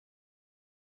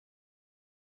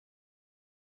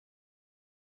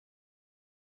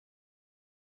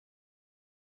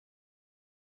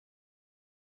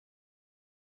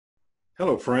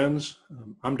Hello, friends.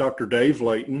 I'm Dr. Dave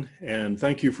Layton, and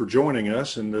thank you for joining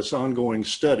us in this ongoing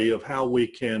study of how we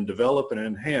can develop and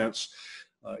enhance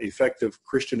effective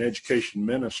Christian education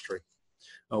ministry.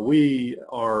 We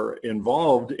are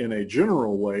involved in a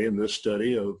general way in this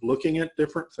study of looking at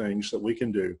different things that we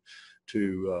can do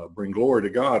to bring glory to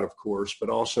God, of course, but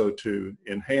also to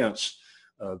enhance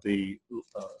the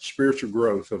spiritual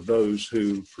growth of those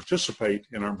who participate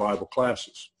in our Bible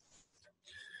classes.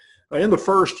 In the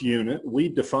first unit, we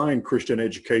define Christian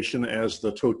education as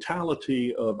the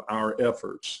totality of our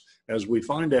efforts as we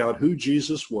find out who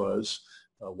Jesus was,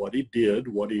 what he did,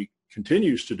 what he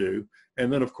continues to do, and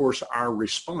then, of course, our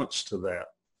response to that.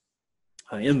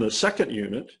 In the second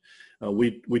unit,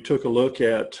 we took a look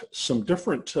at some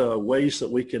different ways that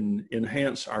we can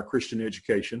enhance our Christian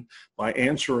education by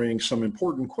answering some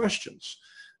important questions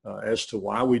as to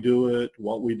why we do it,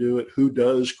 what we do it, who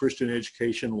does Christian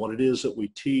education, what it is that we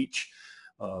teach,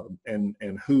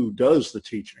 and who does the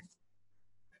teaching.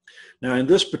 Now, in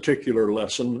this particular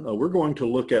lesson, we're going to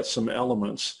look at some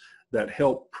elements that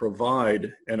help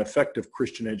provide an effective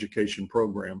Christian education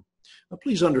program.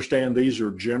 Please understand these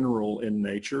are general in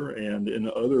nature, and in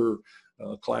other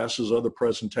classes, other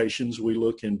presentations, we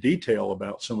look in detail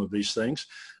about some of these things.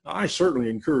 I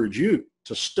certainly encourage you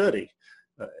to study,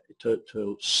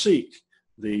 to seek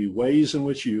the ways in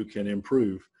which you can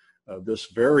improve this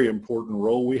very important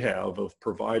role we have of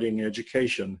providing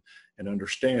education and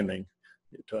understanding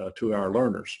to our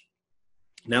learners.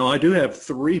 Now, I do have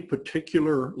three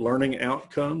particular learning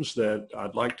outcomes that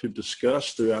I'd like to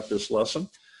discuss throughout this lesson.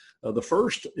 The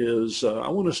first is I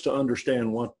want us to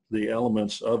understand what the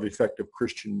elements of effective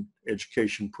Christian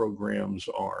education programs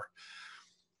are.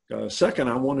 Second,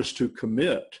 I want us to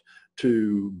commit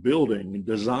to building,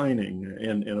 designing,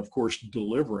 and of course,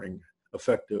 delivering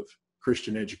effective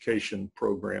Christian education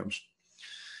programs.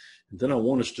 And then I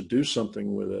want us to do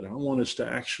something with it. I want us to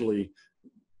actually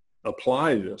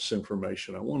apply this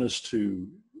information. I want us to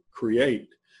create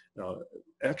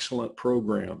excellent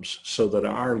programs so that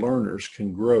our learners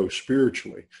can grow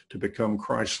spiritually to become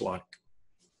Christ-like.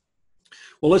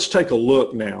 Well, let's take a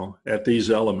look now at these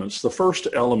elements. The first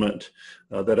element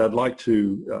that I'd like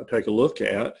to take a look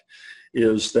at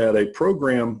is that a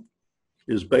program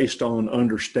is based on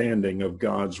understanding of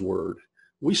God's Word.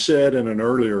 We said in an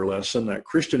earlier lesson that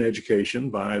Christian education,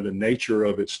 by the nature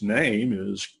of its name,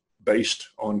 is based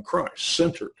on Christ,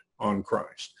 centered on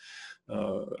Christ.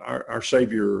 Our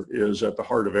Savior is at the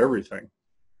heart of everything.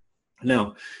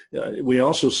 Now, we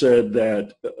also said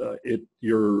that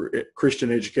your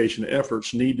Christian education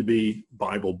efforts need to be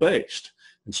Bible-based.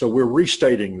 And so we're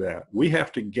restating that. We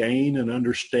have to gain an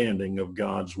understanding of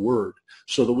God's Word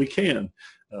so that we can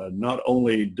not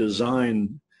only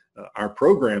design our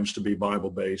programs to be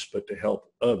Bible-based, but to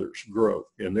help others grow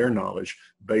in their knowledge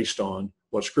based on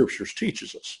what Scriptures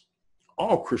teaches us.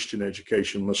 All Christian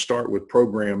education must start with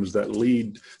programs that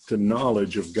lead to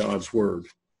knowledge of God's Word.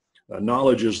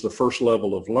 Knowledge is the first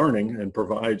level of learning and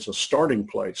provides a starting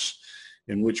place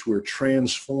in which we're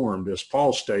transformed, as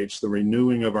Paul states, the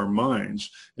renewing of our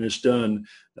minds, and it's done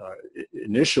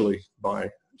initially by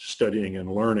studying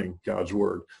and learning God's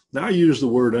Word. Now I use the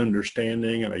word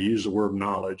understanding and I use the word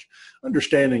knowledge.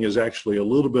 Understanding is actually a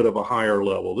little bit of a higher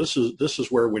level. This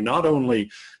is where we not only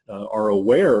are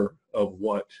aware of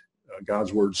what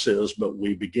God's Word says, but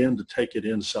we begin to take it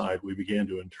inside. We begin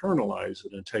to internalize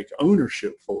it and take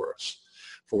ownership for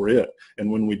it. And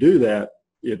when we do that,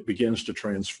 it begins to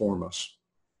transform us.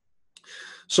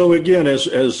 So again,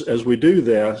 as we do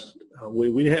that,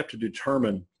 we have to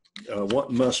determine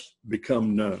what must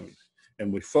become known.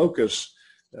 And we focus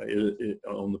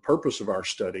on the purpose of our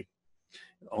study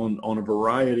on a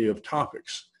variety of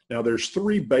topics. Now, there's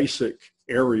three basic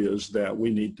areas that we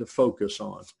need to focus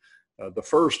on. The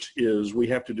first is we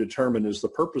have to determine, is the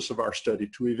purpose of our study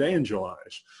to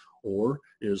evangelize, or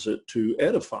is it to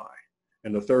edify?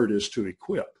 And the third is to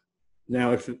equip.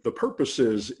 Now, if the purpose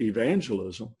is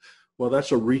evangelism, well,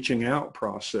 that's a reaching out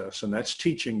process, and that's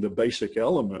teaching the basic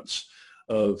elements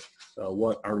of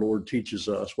what our Lord teaches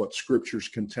us, what Scriptures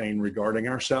contain regarding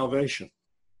our salvation.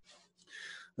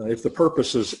 If the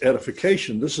purpose is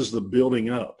edification, this is the building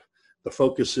up. The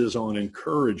focus is on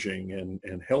encouraging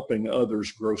and helping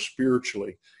others grow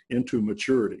spiritually into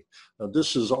maturity.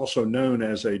 This is also known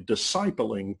as a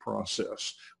discipling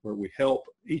process, where we help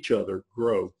each other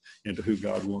grow into who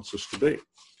God wants us to be.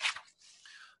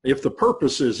 If the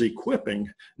purpose is equipping,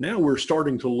 now we're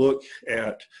starting to look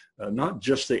at not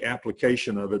just the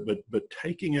application of it, but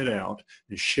taking it out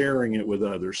and sharing it with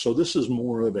others. So this is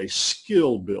more of a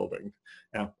skill building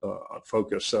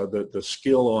focus, the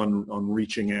skill on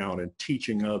reaching out and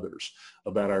teaching others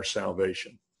about our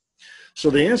salvation. So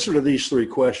the answer to these three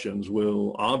questions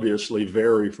will obviously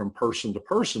vary from person to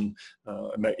person,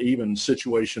 even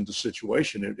situation to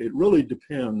situation. It really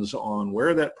depends on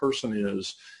where that person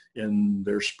is in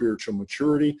their spiritual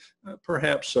maturity,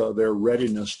 perhaps their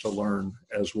readiness to learn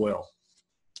as well.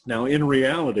 Now, in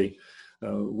reality,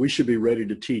 we should be ready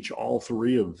to teach all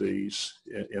three of these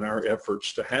in our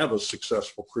efforts to have a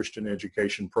successful Christian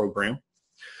education program.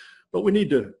 But we need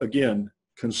to, again,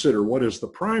 consider what is the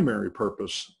primary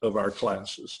purpose of our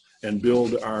classes and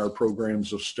build our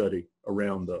programs of study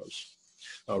around those.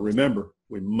 Remember,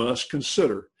 we must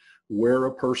consider where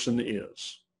a person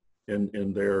is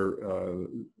in their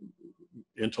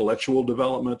intellectual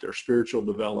development, their spiritual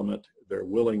development, their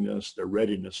willingness, their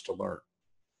readiness to learn.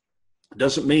 It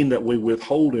doesn't mean that we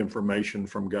withhold information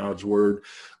from God's Word,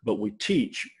 but we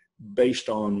teach based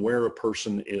on where a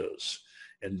person is.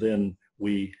 And then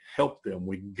we help them,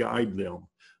 we guide them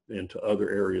into other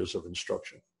areas of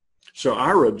instruction. So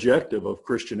our objective of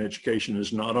Christian education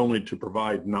is not only to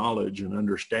provide knowledge and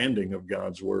understanding of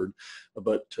God's Word,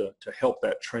 but to help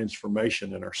that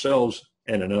transformation in ourselves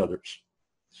and in others.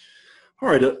 All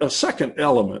right, a second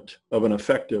element of an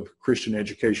effective Christian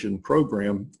education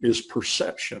program is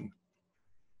perception.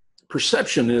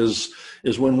 Perception is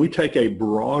when we take a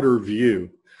broader view,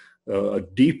 a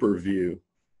deeper view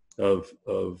of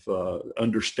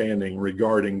understanding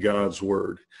regarding God's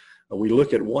Word. We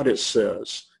look at what it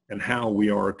says and how we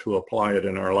are to apply it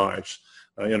in our lives.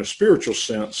 In a spiritual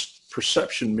sense,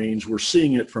 perception means we're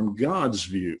seeing it from God's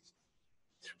view.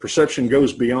 Perception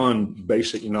goes beyond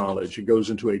basic knowledge. It goes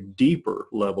into a deeper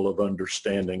level of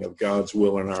understanding of God's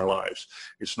will in our lives.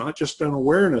 It's not just an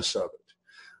awareness of it,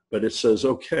 but it says,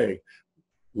 okay,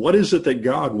 what is it that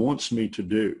God wants me to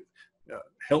do?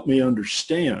 Help me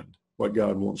understand what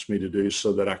God wants me to do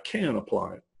so that I can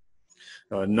apply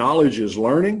it. Knowledge is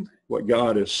learning what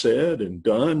God has said and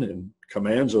done and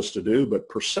commands us to do, but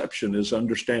perception is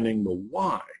understanding the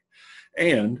why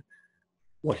and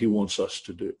what he wants us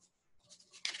to do.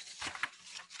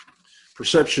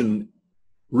 Perception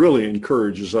really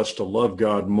encourages us to love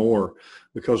God more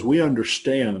because we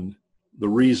understand the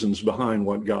reasons behind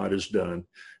what God has done.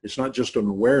 It's not just an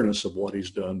awareness of what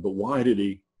he's done, but why did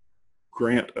he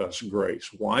grant us grace?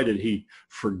 Why did he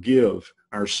forgive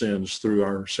our sins through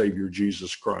our Savior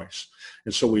Jesus Christ?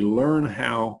 And so we learn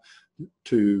how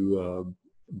to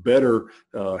better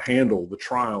handle the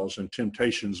trials and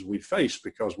temptations we face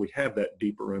because we have that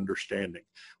deeper understanding.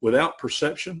 Without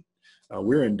perception,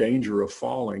 we're in danger of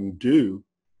falling due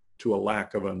to a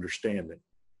lack of understanding.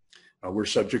 We're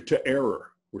subject to error.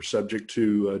 We're subject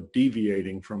to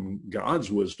deviating from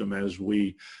God's wisdom as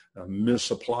we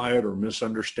misapply it or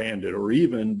misunderstand it, or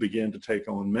even begin to take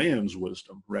on man's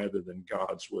wisdom rather than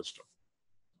God's wisdom.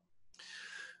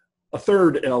 A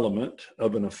third element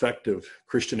of an effective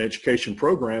Christian education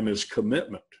program is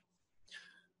commitment.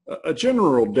 A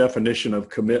general definition of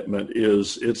commitment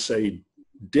is it's a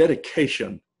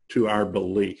dedication to our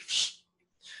beliefs.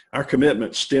 Our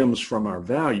commitment stems from our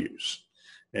values,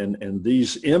 and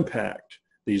these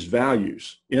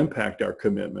values impact our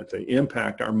commitment. They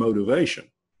impact our motivation.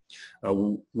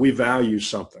 We value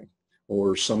something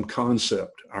or some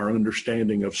concept, our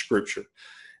understanding of Scripture,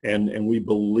 and we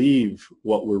believe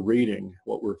what we're reading,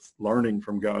 what we're learning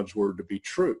from God's Word to be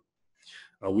true.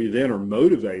 We then are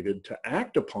motivated to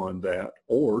act upon that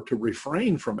or to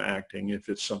refrain from acting if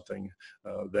it's something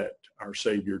that our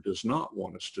Savior does not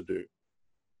want us to do.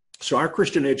 So our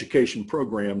Christian education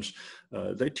programs,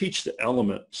 they teach the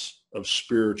elements of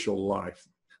spiritual life.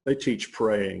 They teach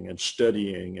praying and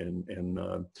studying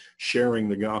and sharing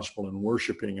the gospel and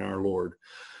worshiping our Lord.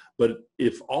 But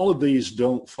if all of these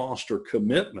don't foster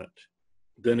commitment,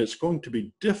 then it's going to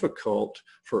be difficult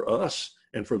for us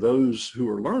and for those who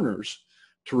are learners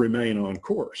to remain on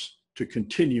course, to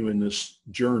continue in this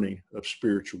journey of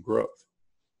spiritual growth.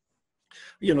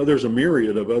 You know, there's a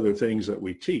myriad of other things that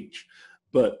we teach,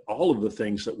 but all of the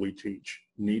things that we teach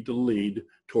need to lead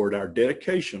toward our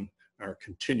dedication, our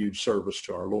continued service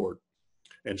to our Lord.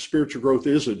 And spiritual growth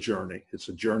is a journey. It's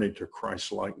a journey to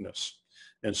Christ-likeness.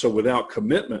 And so without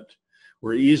commitment,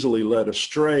 we're easily led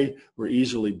astray. We're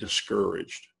easily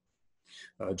discouraged.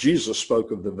 Jesus spoke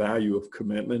of the value of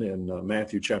commitment in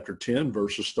Matthew chapter 10,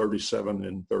 verses 37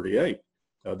 and 38.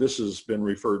 This has been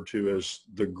referred to as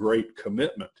the Great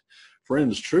Commitment.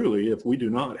 Friends, truly, if we do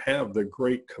not have the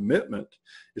Great Commitment,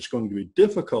 it's going to be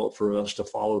difficult for us to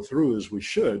follow through as we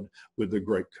should with the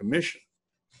Great Commission.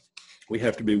 We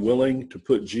have to be willing to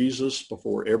put Jesus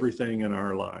before everything in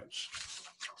our lives.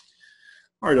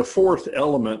 All right, a fourth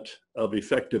element of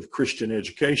effective Christian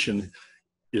education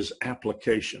is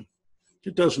application.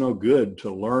 It does no good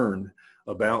to learn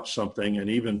about something, and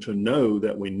even to know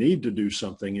that we need to do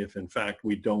something if in fact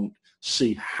we don't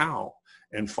see how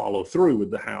and follow through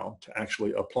with the how to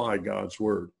actually apply God's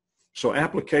word. So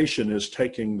application is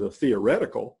taking the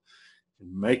theoretical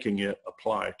and making it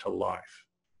apply to life.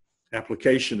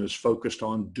 Application is focused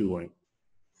on doing.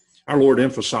 Our Lord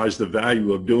emphasized the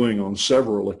value of doing on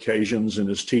several occasions in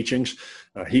his teachings.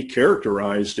 He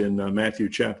characterized in Matthew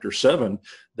chapter 7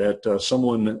 that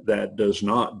someone that does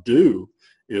not do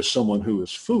is someone who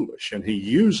is foolish. And he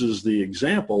uses the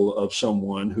example of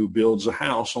someone who builds a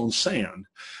house on sand.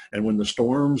 And when the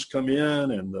storms come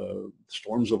in, and the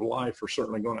storms of life are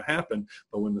certainly going to happen,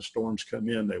 but when the storms come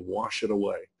in, they wash it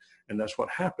away. And that's what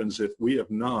happens if we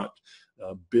have not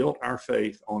built our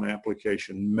faith on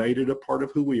application, made it a part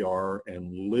of who we are,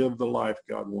 and live the life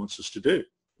God wants us to do.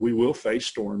 We will face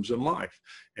storms in life.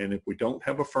 And if we don't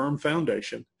have a firm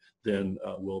foundation, then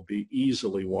we'll be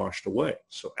easily washed away.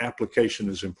 So application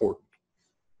is important.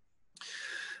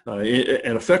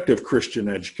 An effective Christian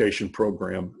education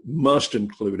program must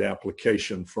include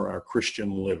application for our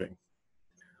Christian living.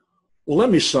 Well,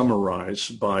 let me summarize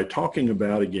by talking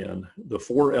about, again, the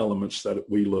 4 elements that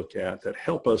we look at that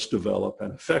help us develop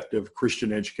an effective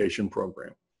Christian education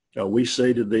program. We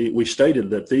stated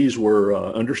that these were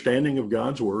understanding of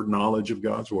God's word, knowledge of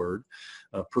God's word,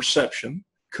 perception,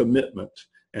 commitment,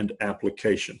 and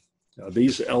application.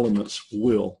 These elements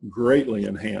will greatly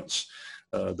enhance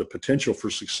the potential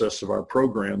for success of our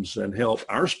programs and help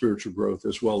our spiritual growth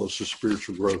as well as the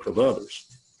spiritual growth of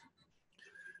others.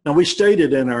 Now, we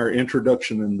stated in our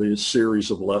introduction in this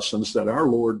series of lessons that our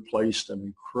Lord placed an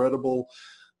incredible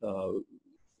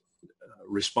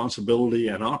responsibility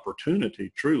and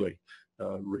opportunity, truly,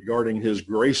 regarding his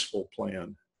graceful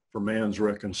plan for man's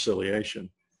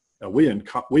reconciliation.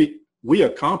 We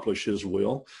accomplish his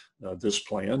will, this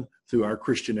plan, through our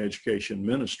Christian education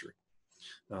ministry.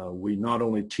 We not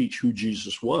only teach who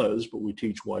Jesus was, but we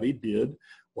teach what he did,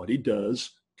 what he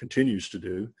does, continues to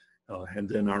do, and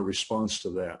then our response to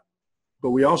that. But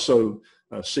we also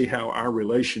see how our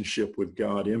relationship with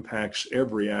God impacts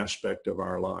every aspect of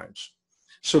our lives.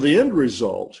 So the end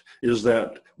result is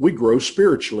that we grow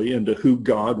spiritually into who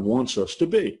God wants us to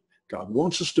be. God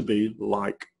wants us to be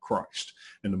like Christ.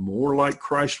 And the more like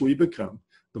Christ we become,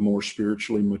 the more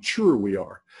spiritually mature we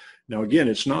are. Now, again,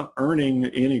 it's not earning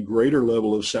any greater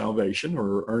level of salvation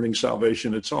or earning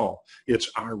salvation at all.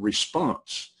 It's our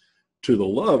response to the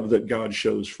love that God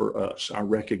shows for us, our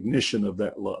recognition of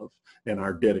that love, and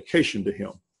our dedication to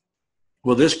him.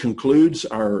 Well, this concludes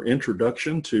our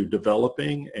introduction to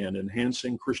developing and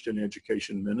enhancing Christian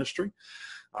education ministry.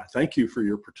 I thank you for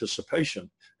your participation.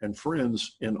 And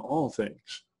friends, in all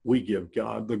things, we give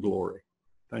God the glory.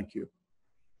 Thank you.